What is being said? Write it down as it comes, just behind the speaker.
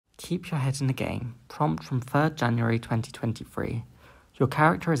keep your head in the game. Prompt from 3rd January 2023. Your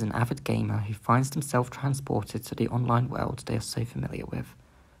character is an avid gamer who finds himself transported to the online world they are so familiar with.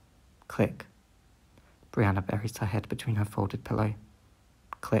 Click. Brianna buries her head between her folded pillow.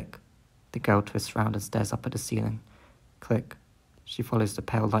 Click. The girl twists round and stares up at the ceiling. Click. She follows the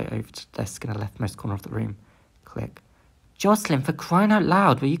pale light over to the desk in the leftmost corner of the room. Click. Jocelyn, for crying out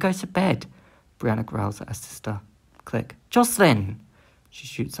loud, will you go to bed? Brianna growls at her sister. Click. Jocelyn! She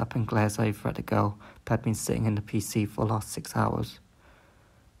shoots up and glares over at the girl who had been sitting in the PC for the last 6 hours.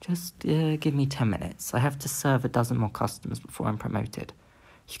 Just give me 10 minutes. I have to serve a dozen more customers before I'm promoted.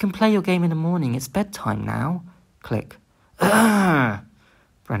 You can play your game in the morning. It's bedtime now. Click. Ugh!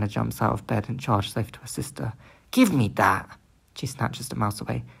 Brenna jumps out of bed and charges over to her sister. Give me that! She snatches the mouse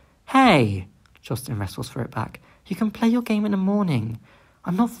away. Hey! Jocelyn wrestles for it back. You can play your game in the morning.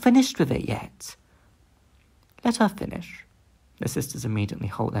 I'm not finished with it yet. Let her finish. The sisters immediately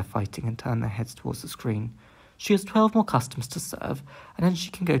halt their fighting and turn their heads towards the screen. She has 12 more customers to serve, and then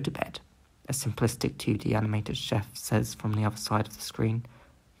she can go to bed. A simplistic 2D animated chef says from the other side of the screen.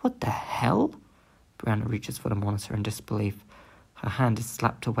 What the hell? Brianna reaches for the monitor in disbelief. Her hand is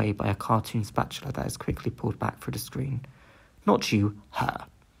slapped away by a cartoon spatula that is quickly pulled back through the screen. Not you, her.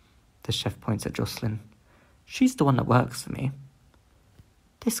 The chef points at Jocelyn. She's the one that works for me.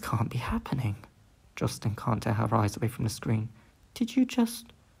 This can't be happening. Jocelyn can't tear her eyes away from the screen. Did you just...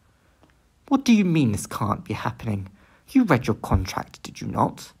 What do you mean this can't be happening? You read your contract, did you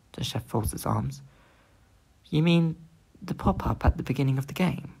not? The chef folds his arms. You mean the pop-up at the beginning of the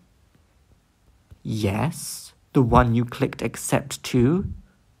game? Yes, the one you clicked accept to.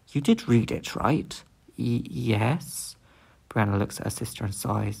 You did read it, right? Yes. Brianna looks at her sister and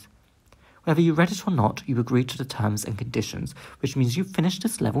sighs. Whether you read it or not, you agreed to the terms and conditions, which means you finish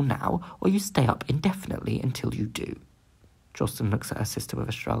this level now, or you stay up indefinitely until you do. Jocelyn looks at her sister with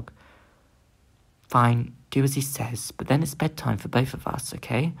a shrug. Fine, do as he says, but then it's bedtime for both of us,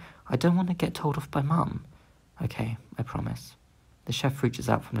 okay? I don't want to get told off by Mum. Okay, I promise. The chef reaches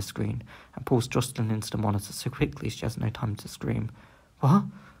out from the screen and pulls Jocelyn into the monitor so quickly she has no time to scream. What?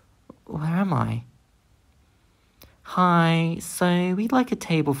 Where am I? Hi, so we'd like a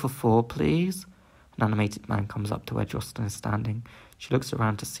table for 4, please. An animated man comes up to where Jocelyn is standing. She looks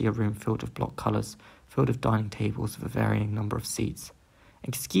around to see a room filled with block colours, filled with dining tables with a varying number of seats.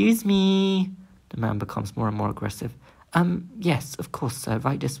 Excuse me. The man becomes more and more aggressive. Yes, of course, sir,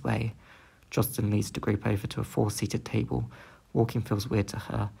 right this way. Jocelyn leads the group over to a 4-seated table. Walking feels weird to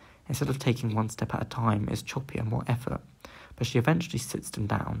her. Instead of taking one step at a time, it's choppy and more effort. But she eventually sits them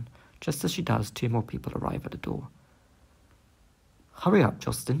down. Just as she does, 2 more people arrive at the door. Hurry up,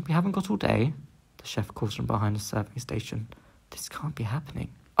 Jocelyn, we haven't got all day. The chef calls from behind the serving station. This can't be happening.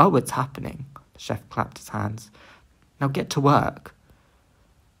 Oh, it's happening. The chef clapped his hands. Now get to work.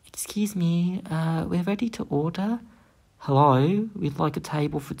 Excuse me, we're ready to order. Hello, we'd like a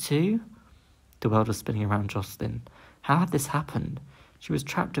table for 2. The world was spinning around Jocelyn. How had this happened? She was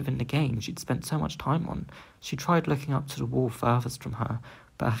trapped within the game she'd spent so much time on. She tried looking up to the wall furthest from her,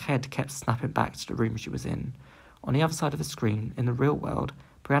 but her head kept snapping back to the room she was in. On the other side of the screen, in the real world,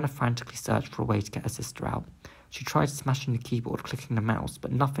 Brianna frantically searched for a way to get her sister out. She tried smashing the keyboard, clicking the mouse,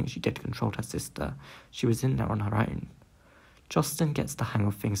 but nothing she did controlled her sister. She was in there on her own. Jocelyn gets the hang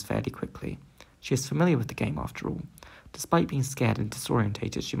of things fairly quickly. She is familiar with the game after all. Despite being scared and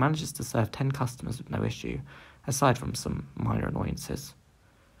disorientated, she manages to serve 10 customers with no issue, aside from some minor annoyances.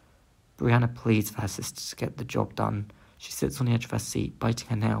 Brianna pleads for her sister to get the job done. She sits on the edge of her seat, biting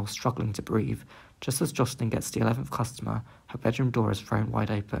her nails, struggling to breathe. Just as Jocelyn gets to the 11th customer, her bedroom door is thrown wide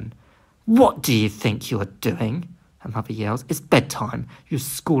open. What do you think you're doing? Her mother yells. It's bedtime. You have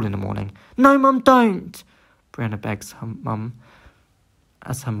school in the morning. No, Mum, don't! Brianna begs her mum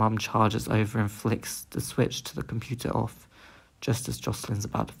as her mum charges over and flicks the switch to the computer off, just as Jocelyn's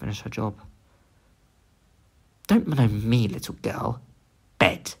about to finish her job. Don't know me, little girl.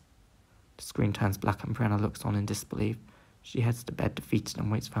 Bed. The screen turns black and Brianna looks on in disbelief. She heads to bed defeated and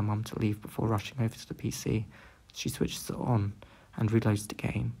waits for her mum to leave before rushing over to the PC. She switches it on and reloads the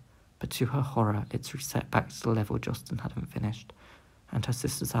game, but to her horror, it's reset back to the level Jocelyn hadn't finished, and her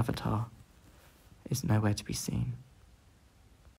sister's avatar is nowhere to be seen.